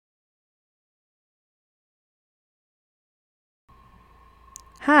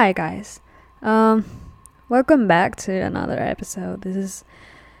Hi guys. Um Welcome back to another episode. This is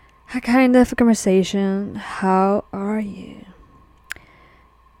a kind of conversation. How are you?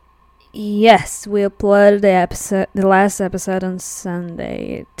 Yes, we uploaded the last episode on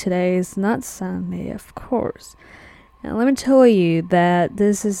Sunday. Today is not Sunday, of course. And let me tell you that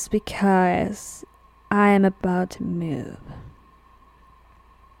this is because I am about to move.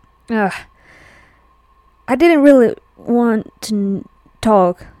 Ugh. I didn't really want to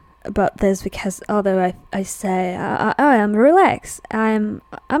talk about this because although I say I am relaxed, I'm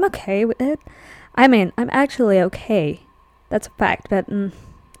okay with it. I mean, I'm actually okay. That's a fact, but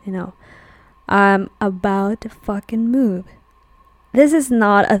I'm about to fucking move. This is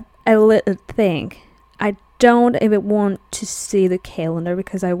not a little thing. I don't even want to see the calendar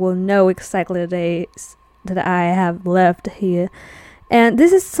because I will know exactly the days that I have left here. And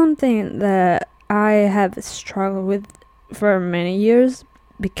this is something that I have struggled with for many years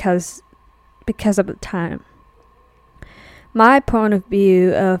because of the time. My point of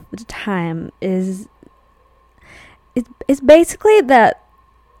view of the time is it's basically that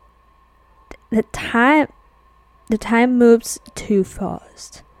the time moves too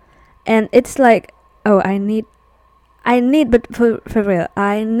fast, and it's like, oh, but for real,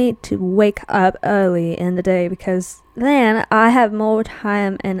 I need to wake up early in the day because then I have more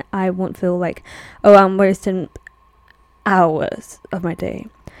time and I won't feel like, oh, I'm wasting hours of my day.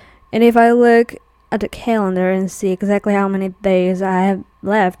 And if I look at the calendar and see exactly how many days I have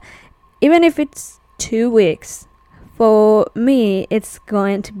left, even if it's 2 weeks, for me it's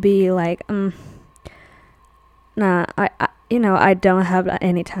going to be like, I don't have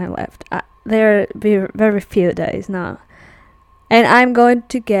any time left. There be very few days now, and I'm going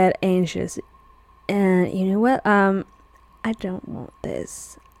to get anxious. And you know what? I don't want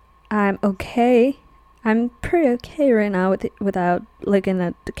this. I'm okay. I'm pretty okay right now without looking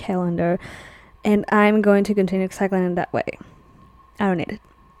at the calendar, and I'm going to continue cycling in that way. I don't need it.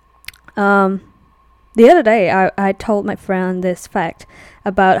 The other day, I told my friend this fact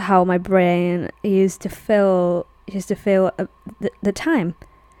about how my brain used to feel the time.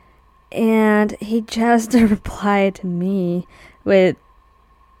 And he just replied to me with,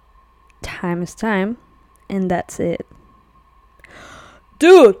 time is time, and that's it.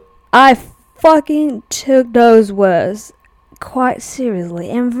 Dude, I fucking took those words quite seriously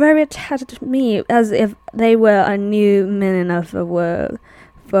and very attached to me as if they were a new meaning of a word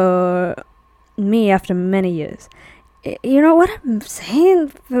for me after many years. You know what I'm saying?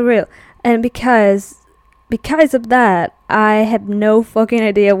 For real. And because of that, I have no fucking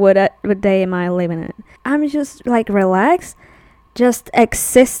idea what day am I living in. I'm just like relaxed, just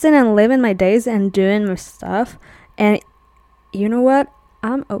existing and living my days and doing my stuff. And you know what?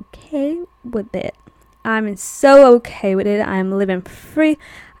 I'm okay with it. I'm so okay with it. I'm living free.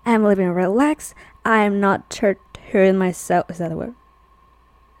 I'm living relaxed. I'm not torturing myself. Is that a word?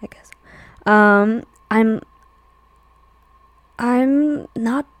 I guess. I'm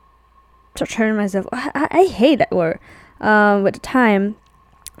not torturing myself. I hate that word. With the time,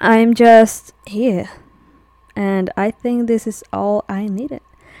 I'm just here, and I think this is all I needed.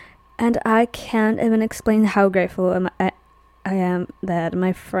 And I can't even explain how grateful I am that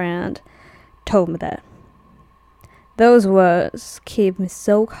my friend told me that. Those words keep me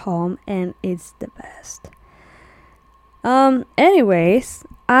so calm, and it's the best. Anyways,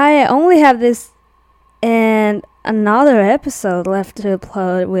 I only have this and another episode left to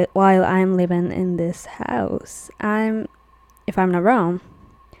upload while I'm living in this house. If I'm not wrong.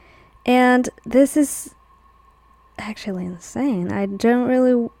 And this is actually insane. I don't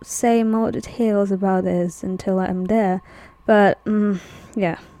really say more details about this until I'm there. But,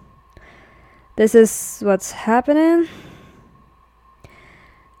 yeah. This is what's happening.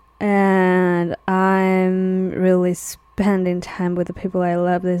 And I'm really spending time with the people I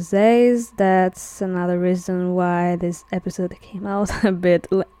love these days. That's another reason why this episode came out a bit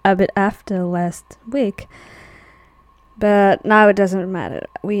after last week. But now it doesn't matter.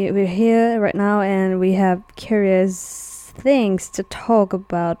 We're here right now and we have curious things to talk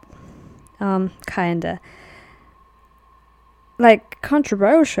about. Kinda. Like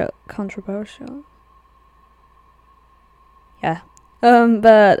controversial. Yeah.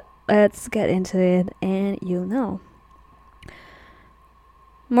 But let's get into it and you'll know.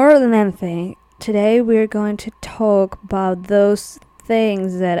 More than anything, today we're going to talk about those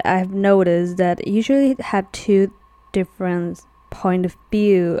things that I've noticed that usually have two different point of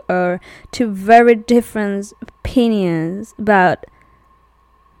view or two very different opinions about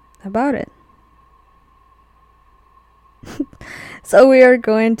it. So we are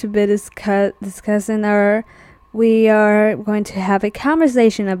going to be discussing our we are going to have a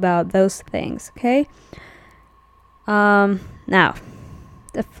conversation about those things, okay? Now,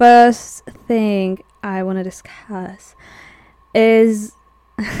 the first thing I want to discuss is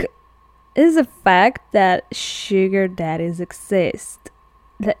is the fact that sugar daddies exist.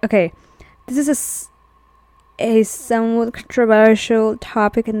 Okay, this is a somewhat controversial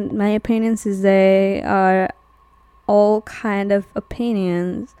topic in my opinion, since they are all kind of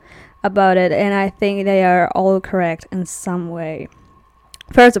opinions about it, and I think they are all correct in some way.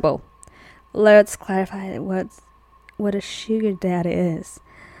 First of all, let's clarify what a sugar daddy is.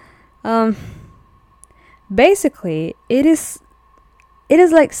 Basically, it is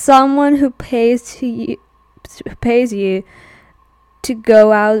like someone who pays you to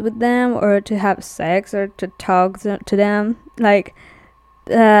go out with them, or to have sex, or to talk to them. Like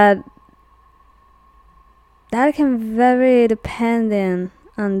that can very dependent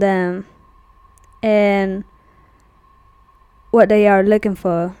on them and what they are looking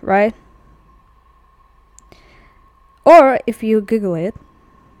for, right? Or if you Google it,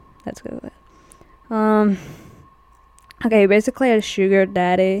 let's Google it. Okay, basically a sugar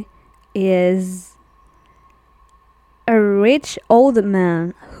daddy is a rich old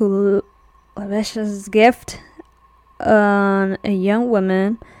man who lavishes gift on a young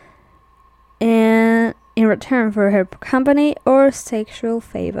woman and in return for her company or sexual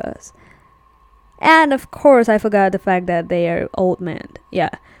favors. And of course, I forgot the fact that they are old men.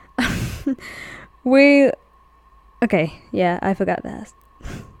 Yeah. Okay, yeah, I forgot that.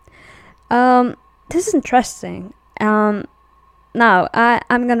 This is interesting. Now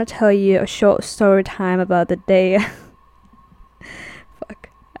I'm gonna tell you a short story time about the day.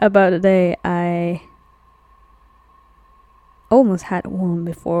 About the day I almost had one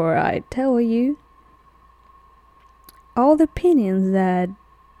before I tell you all the opinions that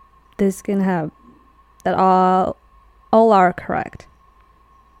this can have, that all are correct.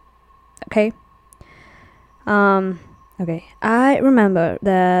 Okay. Okay. I remember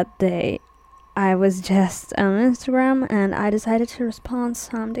that day I was just on Instagram and I decided to respond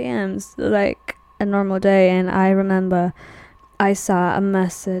some DMs like a normal day, and I remember I saw a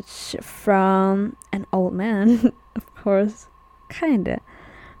message from an old man, of course, kinda.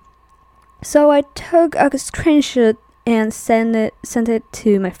 So I took a screenshot and sent it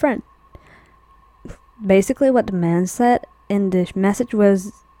to my friend. Basically what the man said in the message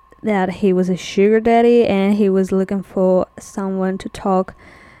was that he was a sugar daddy and he was looking for someone to talk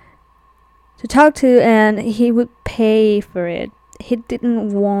to, and he would pay for it. He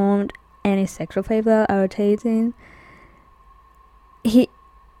didn't want any sexual favor or tasting. He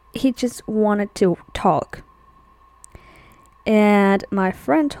just wanted to talk. And my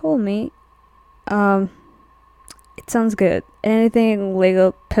friend told me, it sounds good. Anything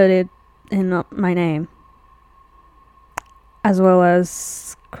legal, put it in my name. As well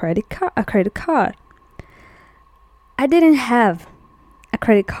as a credit card. I didn't have a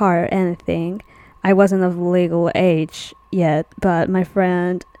credit card or anything. I wasn't of legal age yet, but my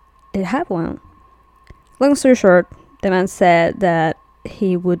friend did have one. Long story short, the man said that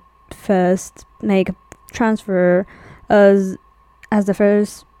he would first make a transfer as the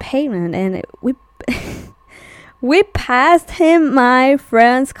first payment, and we passed him my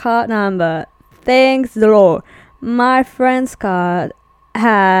friend's card number. Thanks the Lord. My friend's card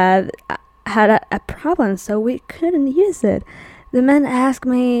had a problem, so we couldn't use it. The man asked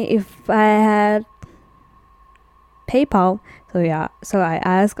me if I had PayPal. So I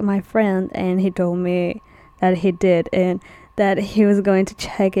asked my friend, and he told me that he did, and that he was going to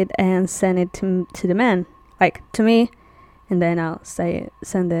check it and send it to the man, like to me, and then I'll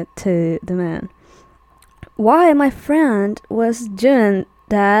send it to the man. Why my friend was doing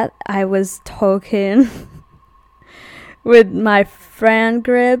that, I was talking with my friend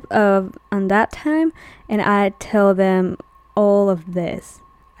group on that time, and I tell them all of this.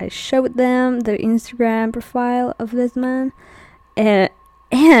 I showed them the Instagram profile of this man, and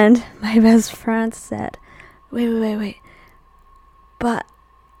my best friend said, wait, but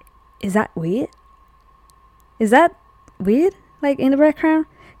is that weird? Is that weird? Like in the background?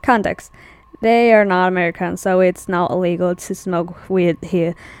 Context. They are not American, so it's not illegal to smoke weed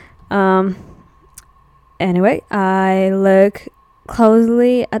here. Anyway, I look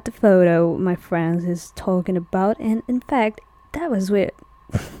closely at the photo my friend is talking about, and in fact, that was weird.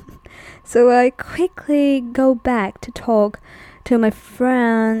 So I quickly go back to talk to my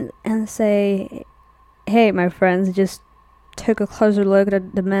friend and say, hey, my friends just took a closer look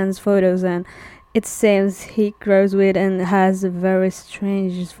at the man's photos, and it seems he grows weed and has very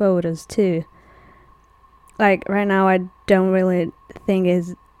strange photos too. Like right now, I don't really think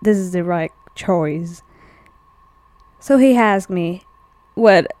this is the right choice. So he asked me,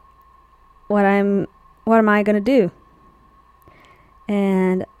 what what am I gonna do?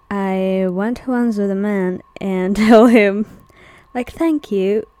 And I went to answer the man and tell him, like, thank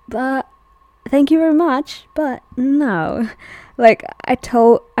you, but thank you very much, but no. Like, I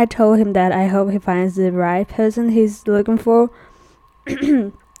told him that I hope he finds the right person he's looking for,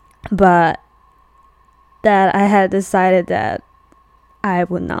 but that I had decided that I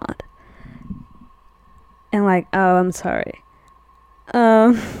would not. And like, oh, I'm sorry.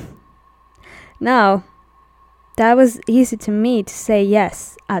 Um, now that was easy to me to say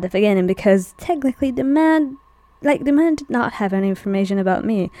yes at the beginning, because technically the man did not have any information about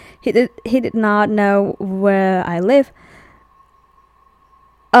me. He did not know where I live,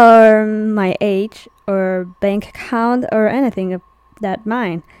 or my age, or bank account, or anything of that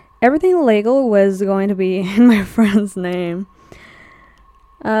mine. Everything legal was going to be in my friend's name.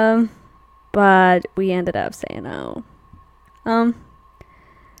 But we ended up saying no. And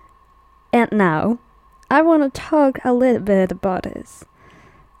now I want to talk a little bit about this.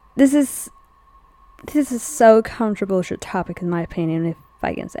 This is so controversial topic in my opinion, if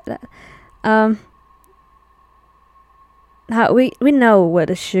I can say that. Now we know what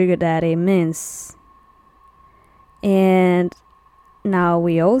a sugar daddy means, and now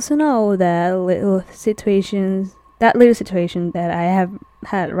we also know that little situation that I have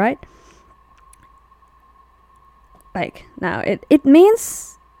had, right? Like, now it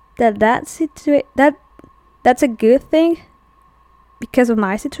means that's a good thing because of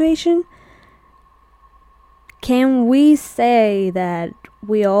my situation. Can we say that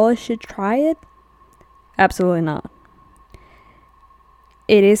we all should try it? Absolutely not.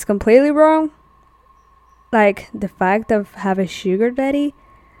 It is completely wrong. Like, the fact of having a sugar daddy,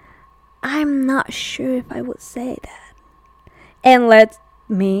 I'm not sure if I would say that. And let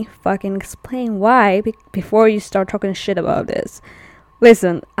me fucking explain why before you start talking shit about this.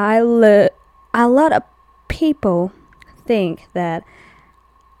 Listen, a lot of people think that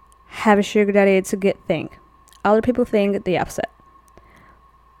have a sugar daddy, it's a good thing. Other people think the opposite.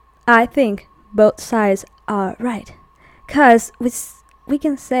 I think both sides are right. Because we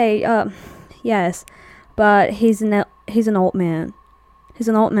can say, yes, but he's an old man. He's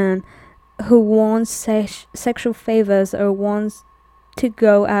an old man who wants sexual favors or wants to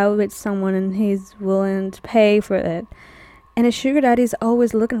go out with someone, and he's willing to pay for it. And a sugar daddy is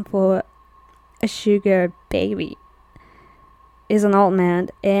always looking for a sugar baby. Is an old man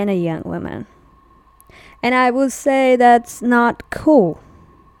and a young woman. And I would say that's not cool.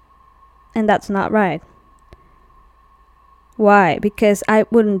 And that's not right. Why? Because I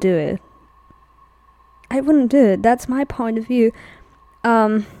wouldn't do it. That's my point of view.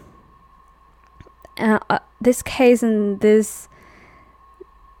 This case and this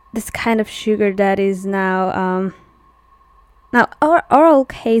kind of sugar daddies now are all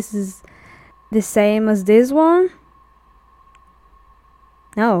cases the same as this one?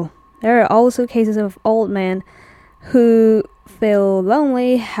 No. There are also cases of old men who feel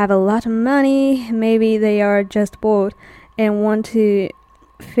lonely, have a lot of money, maybe they are just bored and want to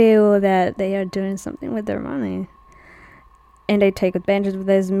feel that they are doing something with their money. And they take advantage of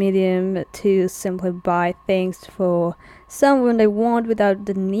this medium to simply buy things for someone they want without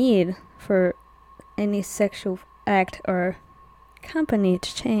the need for any sexual act or company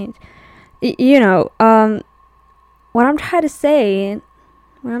to change. What I'm trying to say,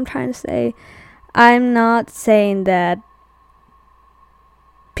 I'm not saying that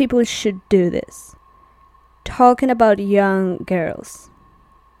people should do this. Talking about young girls,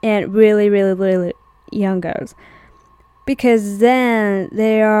 and really, really, really young girls, because then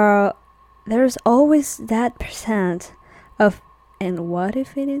there's always that percent of, and what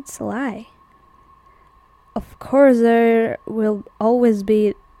if it is a lie? Of course, there will always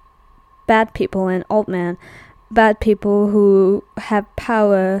be bad people and old men, bad people who have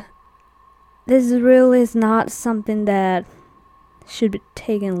power. This really is not something that should be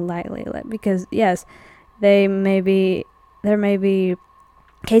taken lightly, because yes, there may be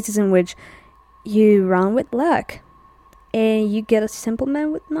cases in which you run with luck and you get a simple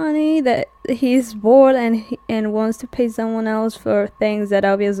man with money that he's bored and wants to pay someone else for things that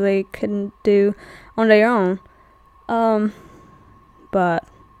obviously couldn't do on their own. But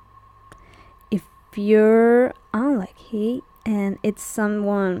if you're unlucky and it's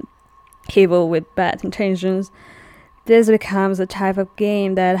someone evil with bad intentions, this becomes a type of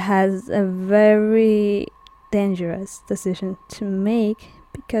game that has a very dangerous decision to make,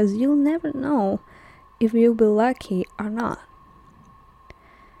 because you'll never know if you'll be lucky or not.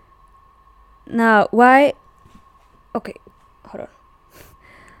 Now, why? Okay, hold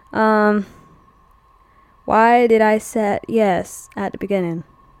on. Why did I say yes at the beginning?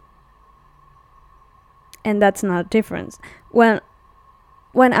 And that's not a difference. When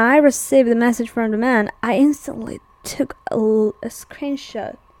I received the message from the man, I instantly took a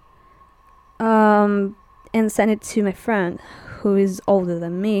screenshot and sent it to my friend who is older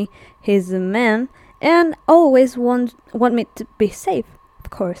than me. He's a man and always want me to be safe, of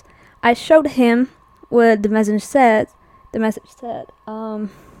course. I showed him what the message said.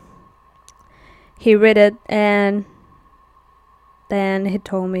 He read it, and then he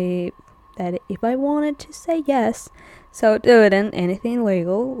told me that if I wanted to say yes, so do it in anything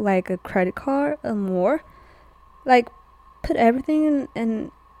legal, like a credit card or more, like put everything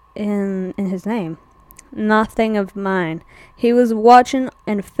in his name, nothing of mine. He was watching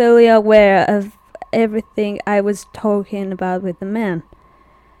and fully aware of everything I was talking about with the man.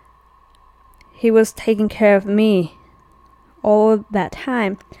 He was taking care of me all that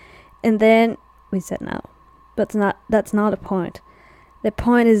time, and then we said no. But that's not the point. The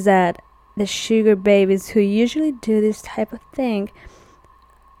point is that the sugar babies who usually do this type of thing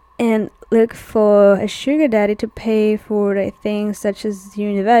and look for a sugar daddy to pay for their things such as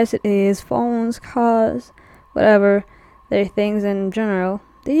universities, phones, cars, whatever, their things in general,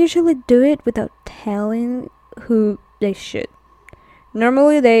 they usually do it without telling who they should.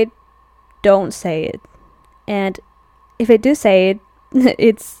 Normally they don't say it. And if they do say it,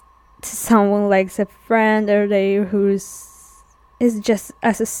 it's to someone like a friend or they is just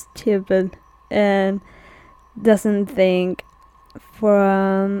as stupid and doesn't think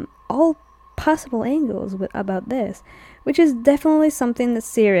from all possible angles about this, which is definitely something that's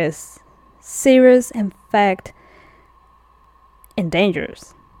serious, in fact, and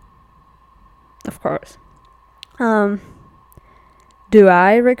dangerous, of course. Do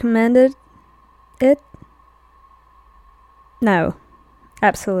I recommend it? No,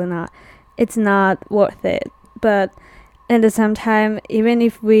 absolutely not. It's not worth it. But at the same time, even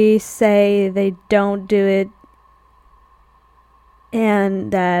if we say they don't do it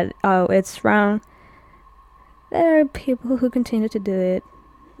and that, it's wrong, there are people who continue to do it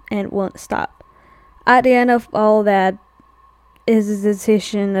and won't stop. At the end of all that is the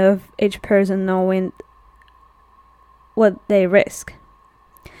decision of each person knowing what they risk.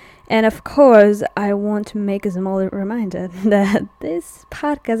 And of course, I want to make a small reminder that this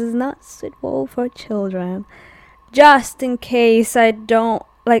podcast is not suitable for children. Just in case I don't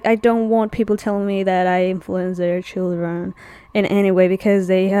want people telling me that I influence their children in any way because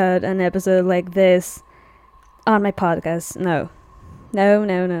they heard an episode like this on my podcast. No,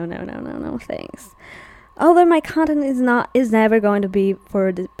 thanks. Although my content is never going to be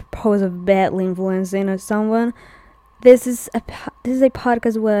for the purpose of badly influencing someone, this is a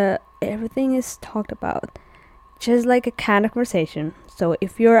podcast where everything is talked about, just like a kind of conversation. So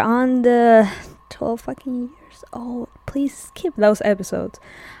if you're on the 12 fucking years old, please skip those episodes.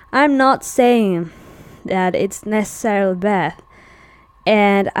 I'm not saying that it's necessarily bad,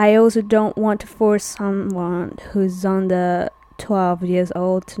 and I also don't want to force someone who's on the 12 years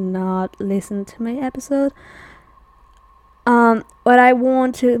old to not listen to my episode. What I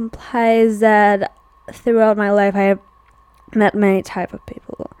want to imply is that throughout my life I have met many type of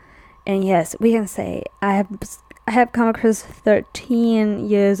people, and yes, we can say I have come across 13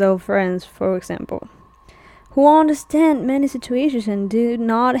 years old friends, for example, who understand many situations and do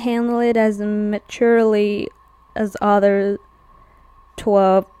not handle it as maturely as other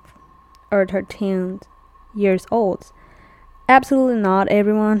 12 or 13 years olds. Absolutely not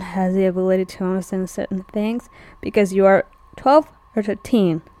everyone has the ability to understand certain things because you are 12 or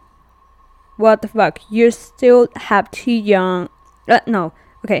 13. What the fuck? You still have too young.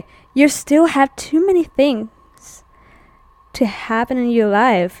 You still have too many things to happen in your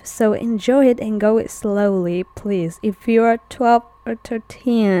life. So enjoy it and go it slowly, please. If you are 12 or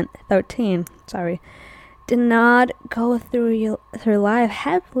 13, do not go through life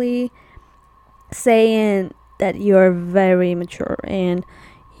happily saying that you're very mature and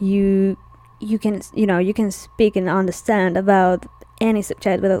you can speak and understand about any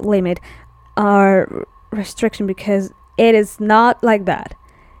subject without limit or restriction, because it is not like that.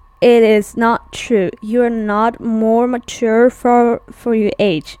 It is not true. You're not more mature for your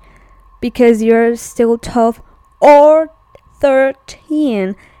age because you're still 12 or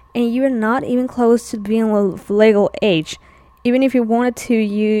 13 and you're not even close to being of legal age. Even if you wanted to,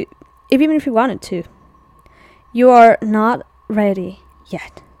 you are not ready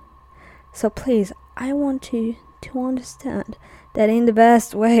yet. So please, I want you to understand that in the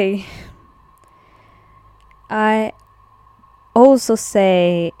best way. I also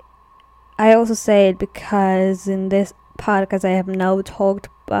say it because in this podcast I have now talked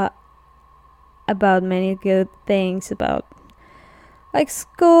about many good things about like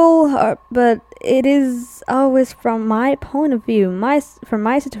school, but it is always from my point of view, from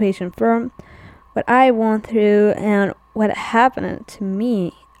my situation, from what I went through and what happened to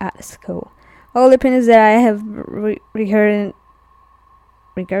me at school. All the opinions that I have regarded,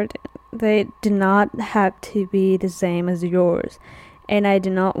 they do not have to be the same as yours, and I do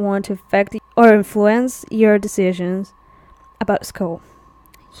not want to affect or influence your decisions about school.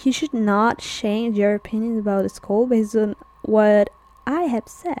 You should not change your opinions about school based on what I have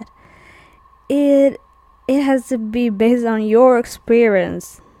said. It has to be based on your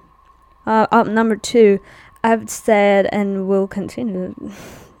experience. Number 2, I've said and will continue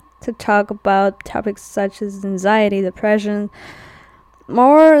to talk about topics such as anxiety, depression,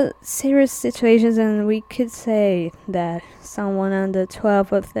 more serious situations, and we could say that someone under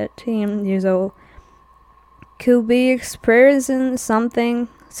 12 or 13 years old could be experiencing something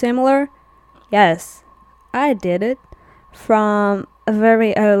similar. Yes, I did it. From a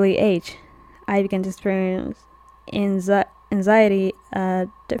very early age, I began to experience anxiety at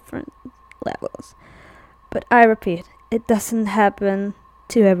different levels. But I repeat, it doesn't happen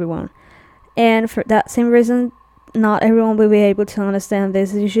to everyone. And for that same reason, not everyone will be able to understand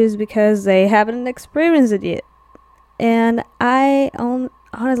these issues because they haven't experienced it yet. And I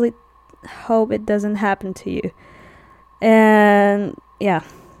honestly hope it doesn't happen to you. And yeah,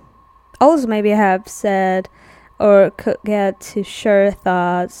 also maybe I have said or could get to share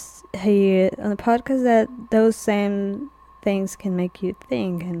thoughts here on the podcast that those same things can make you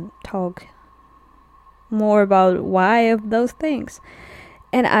think and talk more about why of those things.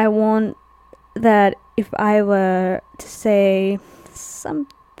 And I want that if I were to say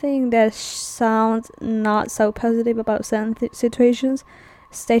something that sounds not so positive about certain situations,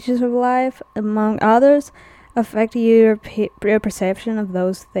 stages of life, among others, affect your perception of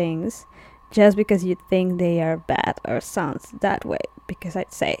those things just because you think they are bad or sounds that way. Because I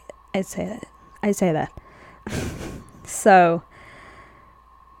say that. So,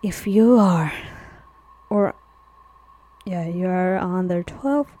 if you are, you are under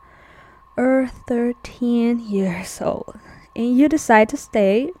 12 or 13 years old, and you decide to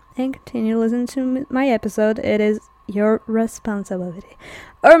stay and continue listening to my episode, it is your responsibility.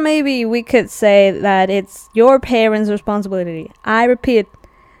 Or maybe we could say that it's your parents' responsibility. I repeat,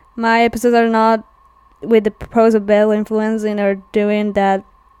 my episodes are not with the purpose of bad influencing or doing that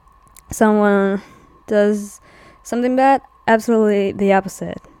someone does something bad. Absolutely the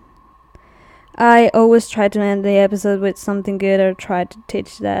opposite. I always try to end the episode with something good or try to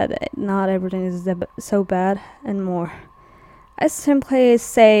teach that not everything is so bad and more. I simply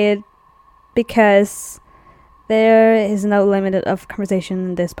say it because there is no limit of conversation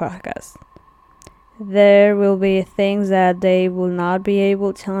in this podcast. There will be things that they will not be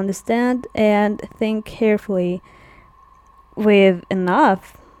able to understand and think carefully with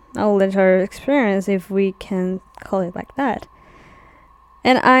enough knowledge or experience, if we can call it like that.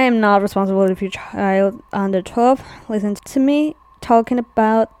 And I am not responsible if your child under 12 listens to me talking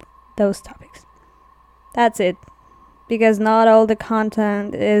about those topics. That's it. Because not all the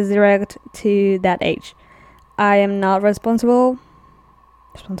content is direct to that age. I am not responsible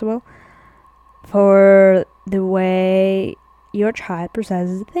for the way your child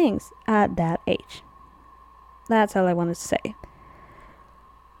processes things at that age. That's all I wanted to say.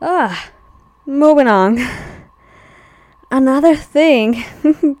 Moving on. Another thing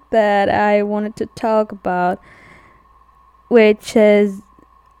that I wanted to talk about, which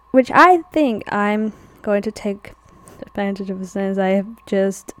I think I'm going to take advantage of, since I have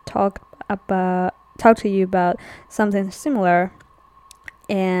just talked to you about something similar,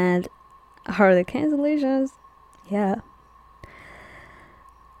 and are the cancellations. Yeah,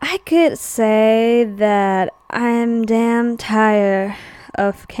 I could say that I'm damn tired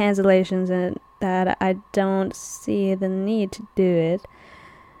of cancellations and that I don't see the need to do it.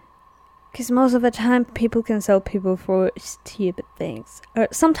 Because most of the time, people cancel people for stupid things. Or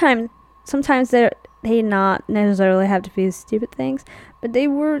sometimes they not necessarily have to be stupid things, but they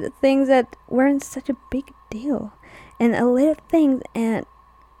were things that weren't such a big deal. And a little thing and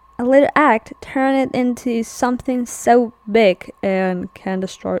a little act turn it into something so big and can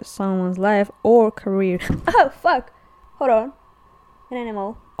destroy someone's life or career. Oh, fuck. Hold on. An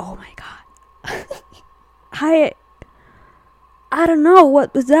animal. Oh my god. I don't know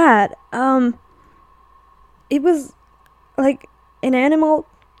what was that. It was like an animal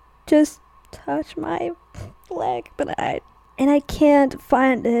just touched my leg, but I can't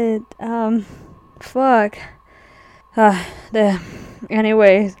find it. Fuck.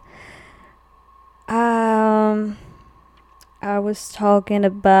 Anyways, I was talking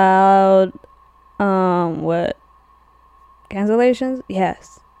about What? Cancellations?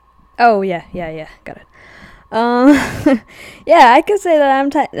 Yes. Oh, yeah, got it. Yeah, I could say that I'm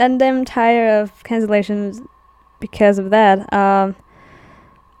tired of cancellations because of that.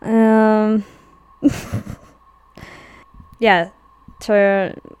 Yeah,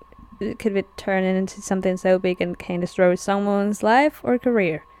 it could be turned into something so big and can destroy someone's life or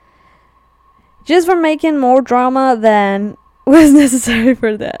career. Just for making more drama than was necessary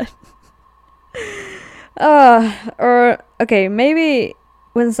for that. Or okay, maybe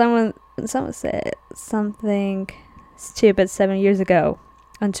when someone said something stupid 7 years ago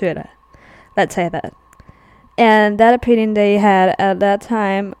on Twitter, let's say that, and that opinion they had at that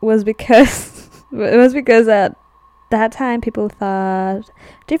time was because at that time people thought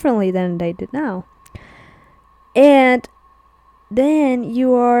differently than they did now, and then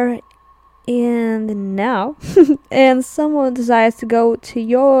you are in the now and someone decides to go to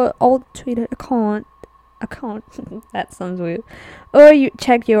your old Twitter account that sounds weird, or you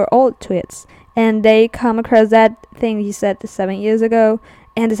check your old tweets and they come across that thing you said 7 years ago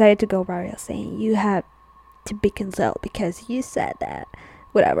and decided to go viral saying you have to be cancelled because you said that.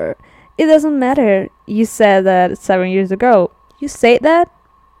 Whatever, it doesn't matter. You said that 7 years ago. You say that,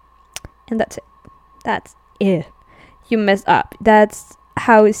 and that's it. You messed up. That's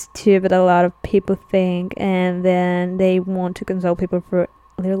how stupid a lot of people think, and then they want to console people for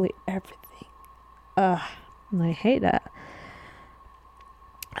literally everything. I hate that.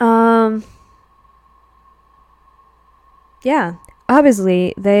 Yeah,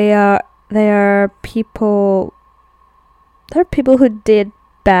 obviously they are people. There are people who did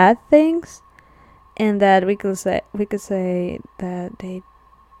bad things, and that we could say that they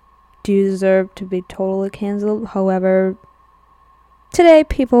deserve to be totally cancelled. However, today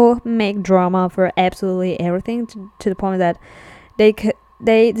people make drama for absolutely everything to the point that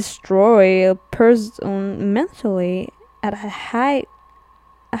they destroy a person mentally at a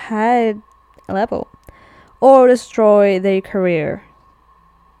high level, or destroy their career.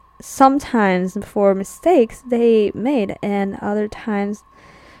 Sometimes for mistakes they made, and other times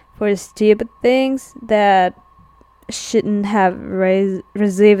for stupid things that shouldn't have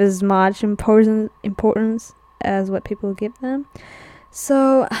received as much importance as what people give them.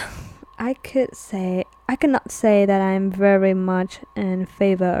 So I cannot say that I'm very much in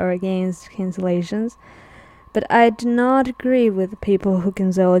favor or against cancellations, but I do not agree with people who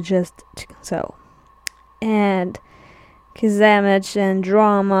cancel just to cancel and cause damage and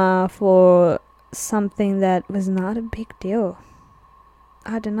drama for something that was not a big deal.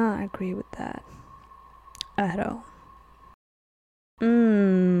 I do not agree with that at all.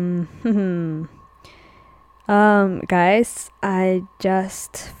 Guys, I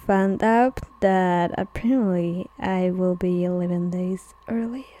just found out that apparently I will be 11 days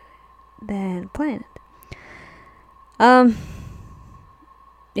earlier than planned.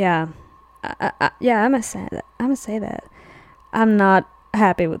 Yeah, I must say that. I'm not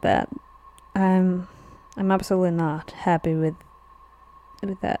happy with that. I'm absolutely not happy with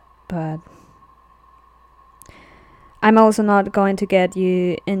that, but I'm also not going to get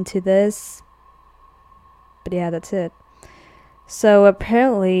you into this. But yeah, that's it. So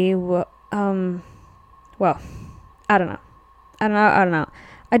apparently, well, I don't know.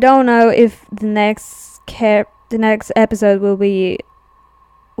 I don't know if the next episode will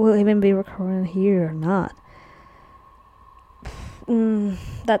even be recorded here or not.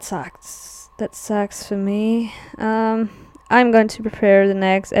 That sucks for me. I'm going to prepare the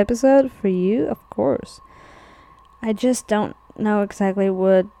next episode for you, of course. I just don't know exactly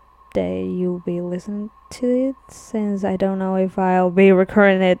what day you'll be listening to it, since I don't know if I'll be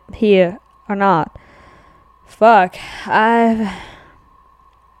recording it here or not. Fuck, I've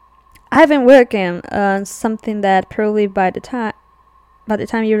been working on something that probably by the time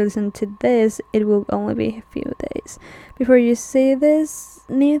you listen to this, it will only be a few days before you see this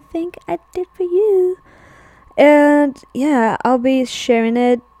new thing I did for you. And yeah, I'll be sharing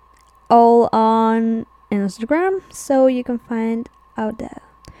it all on Instagram, so you can find out there.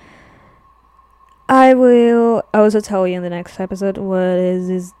 I will also tell you in the next episode what it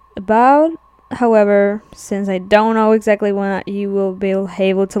is about. However, since I don't know exactly when you will be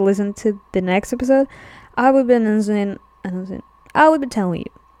able to listen to the next episode, I will be telling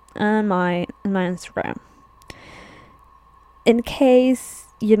you on my Instagram. In case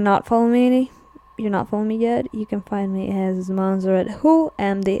you're not following me yet, you can find me as Montserrat Who,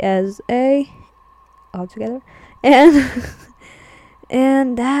 MDSA, all together, and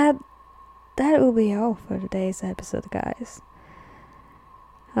that will be all for today's episode, guys.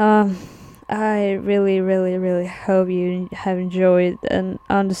 I really, really, really hope you have enjoyed and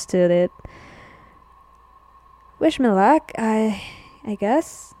understood it. wish me luck, I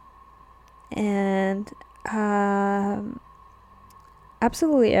guess. And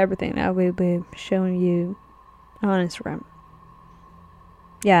absolutely everything I will be showing you on Instagram.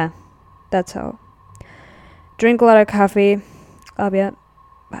 Yeah, that's all. Drink a lot of coffee. Love ya.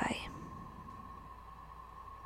 Bye.